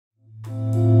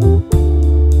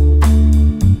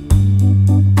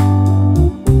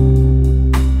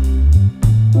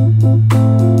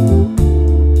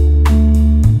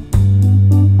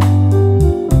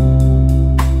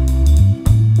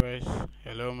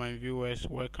my viewers,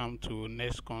 welcome to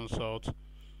Next Consult.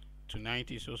 Tonight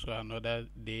is also another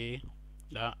day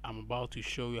that I'm about to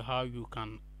show you how you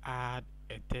can add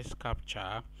a text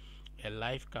capture, a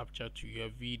live capture to your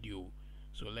video.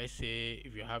 So let's say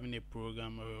if you're having a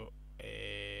program or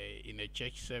in a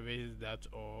church service that,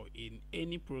 or in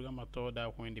any program at all,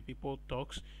 that when the people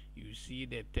talks, you see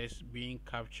the text being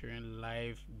captured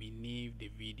live beneath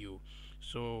the video.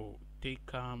 So take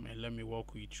calm and let me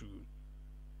walk you through.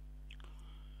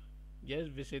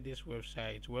 Just visit this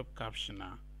website,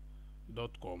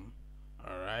 webcaptioner.com.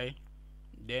 Alright,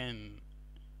 then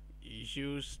you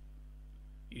should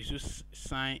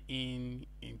sign in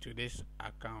into this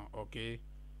account. Okay,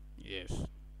 yes,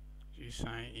 you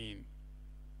sign in.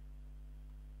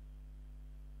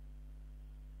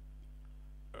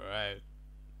 Alright,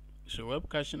 so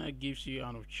webcaptioner gives you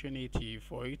an opportunity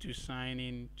for you to sign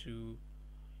in to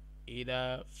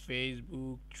either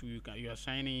Facebook, you are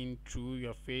signing through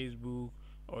your Facebook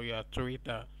or your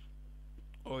Twitter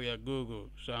or your Google.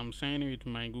 So I'm signing with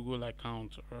my Google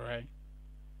account. Alright,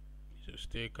 so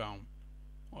stay calm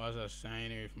whilst I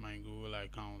sign in with my Google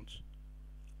account.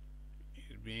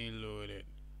 It's being loaded.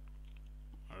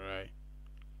 Alright,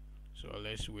 so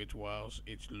let's wait whilst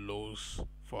it loads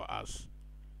for us.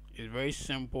 It's very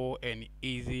simple and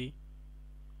easy,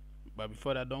 but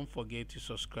before that, don't forget to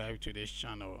subscribe to this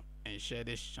channel and share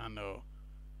this channel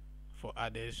for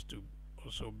others to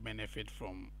also benefit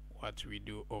from what we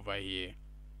do over here.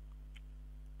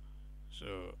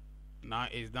 So now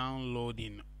it's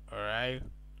downloading. Alright,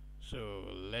 so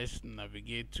let's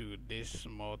navigate to this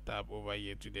small tab over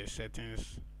here to the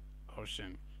settings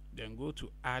option, then go to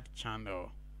add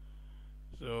channel.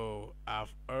 So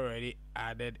I've already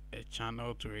added a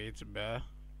channel to it, but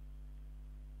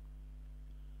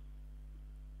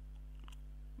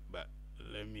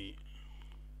let me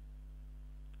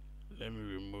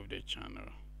remove the channel.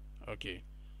 Okay,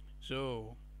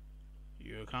 so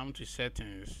you come to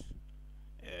settings,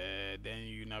 then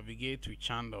you navigate to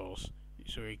channels.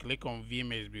 So you click on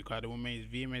Vmix, because at the moment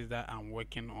it's Vmix that I'm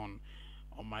working on.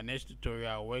 On my next tutorial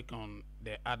I'll work on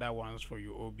the other ones for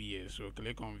you, OBS. So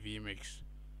click on Vmix.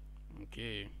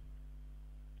 Okay,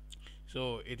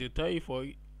 so it will tell you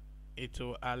it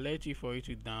will alert you for you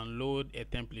to download a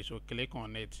template. So click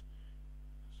on it.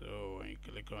 So when you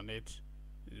click on it,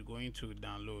 it's going to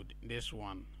download this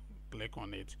one. Click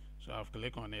on it. So I've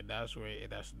clicked on it. That's where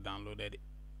it has downloaded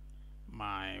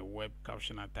my web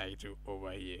captioner title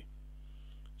over here.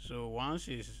 So once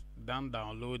it's done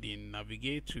downloading,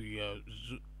 navigate to your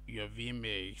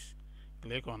Vmix,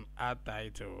 click on add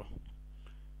title,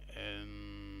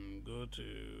 and go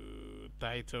to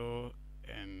title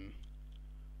and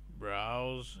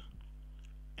browse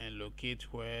and locate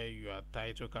where your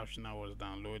title captioner was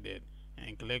downloaded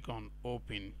and click on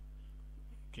open.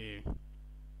 Okay,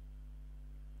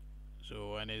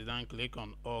 so when it's done, click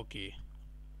on OK.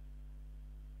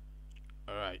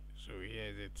 Alright, so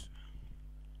here's it.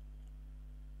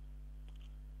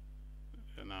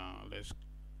 So now let's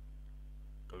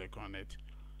click on it.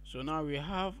 So now we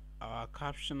have our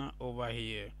captioner over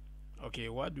here. Okay,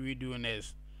 what do we do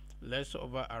next? Let's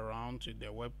hover around to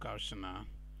the web captioner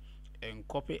and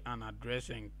copy an address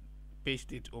and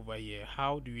paste it over here.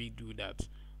 How do we do that?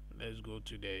 Let's go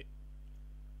to the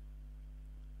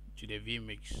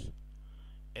Vmix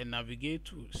and navigate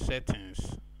to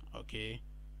settings. Okay,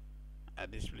 at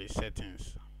display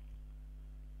settings,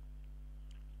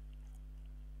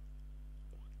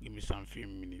 give me some few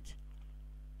minutes.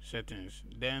 Settings,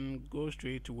 then go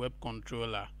straight to web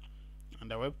controller,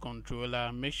 and the web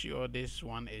controller, make sure this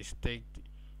one is ticked.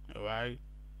 Alright,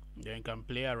 then you can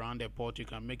play around the port. You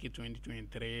can make it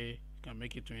 2023, you can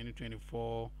make it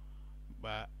 2024,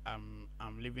 but I'm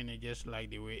leaving it just like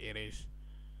the way it is.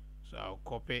 So I'll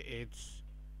copy it.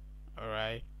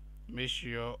 Alright, make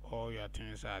sure all your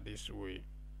things are this way.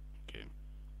 Okay,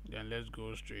 then let's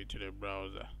go straight to the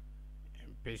browser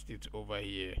and paste it over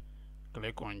here.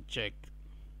 Click on check.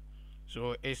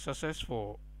 So it's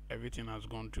successful, everything has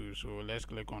gone through. So let's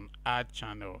click on add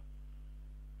channel.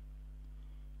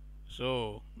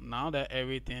 So now that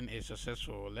everything is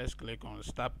successful, let's click on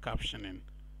stop captioning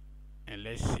and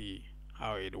let's see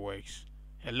how it works.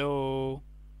 Hello,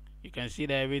 you can see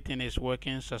that everything is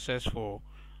working successful.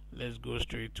 Let's go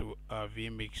straight to our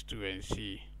Vmix 2 and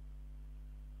see.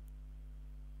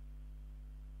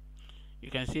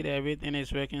 You can see that everything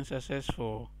is working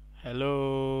successful.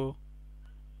 Hello.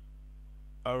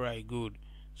 Alright, good.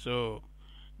 So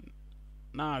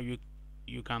now you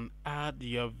can add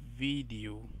your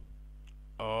video,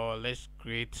 or let's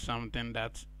create something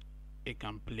that it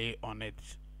can play on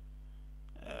it.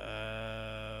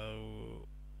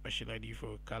 What should I do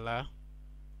for color?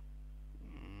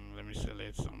 let me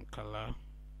select some color,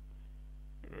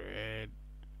 red.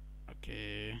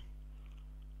 Okay,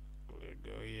 we'll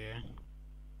go here.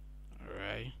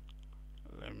 Alright,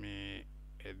 let me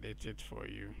edit it for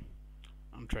you.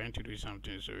 I'm trying to do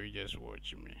something, so you just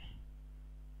watch me.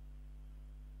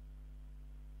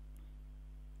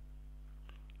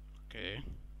 Okay,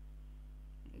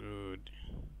 good.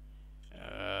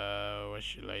 What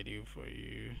should I do for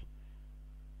you?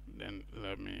 Then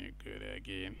let me go there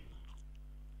again.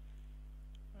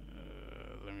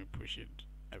 Let me push it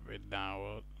a bit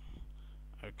downward.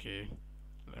 Okay,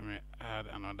 let me add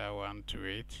another one to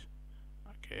it.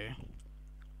 Okay,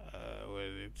 where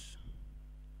is it?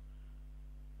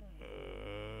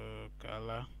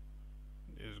 Color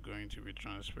is going to be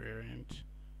transparent.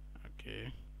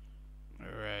 Okay,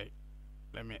 alright,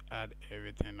 let me add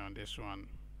everything on this one.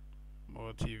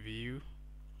 Multi-view.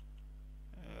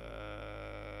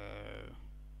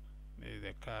 This is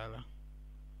the color.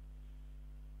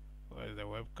 What is the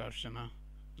web captioner?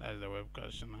 That's the web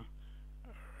captioner.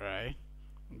 Alright,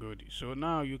 good. So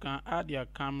now you can add your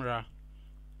camera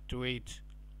to it.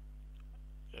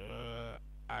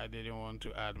 I didn't want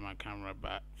to add my camera,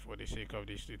 but for the sake of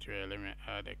this tutorial, let me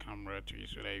add a camera to it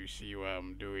so that you see what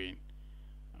I'm doing.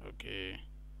 Okay,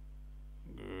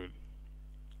 good.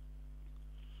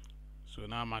 So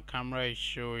now my camera is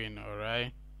showing.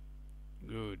 Alright,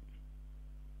 good.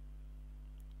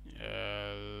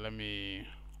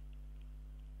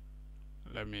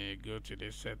 Let me go to the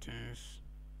settings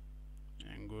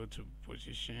and go to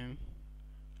position.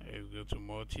 Let's go to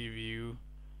multi-view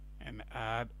and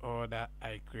add all that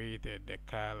I created, the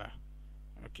color.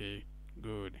 Okay,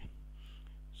 good.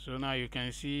 So now you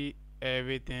can see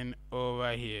everything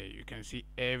over here. You can see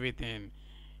everything.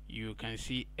 You can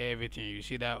see everything. You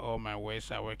see that all my words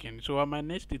are working. So on my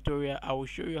next tutorial, I will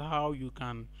show you how you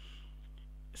can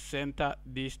center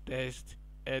this text,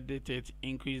 edit it,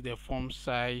 increase the font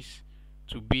size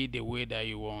to be the way that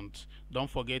you want. Don't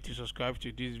forget to subscribe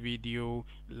to this video,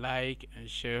 like and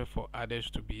share for others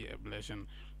to be a blessing.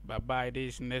 Bye bye.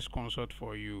 This is next consult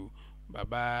for you. Bye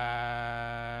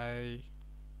bye.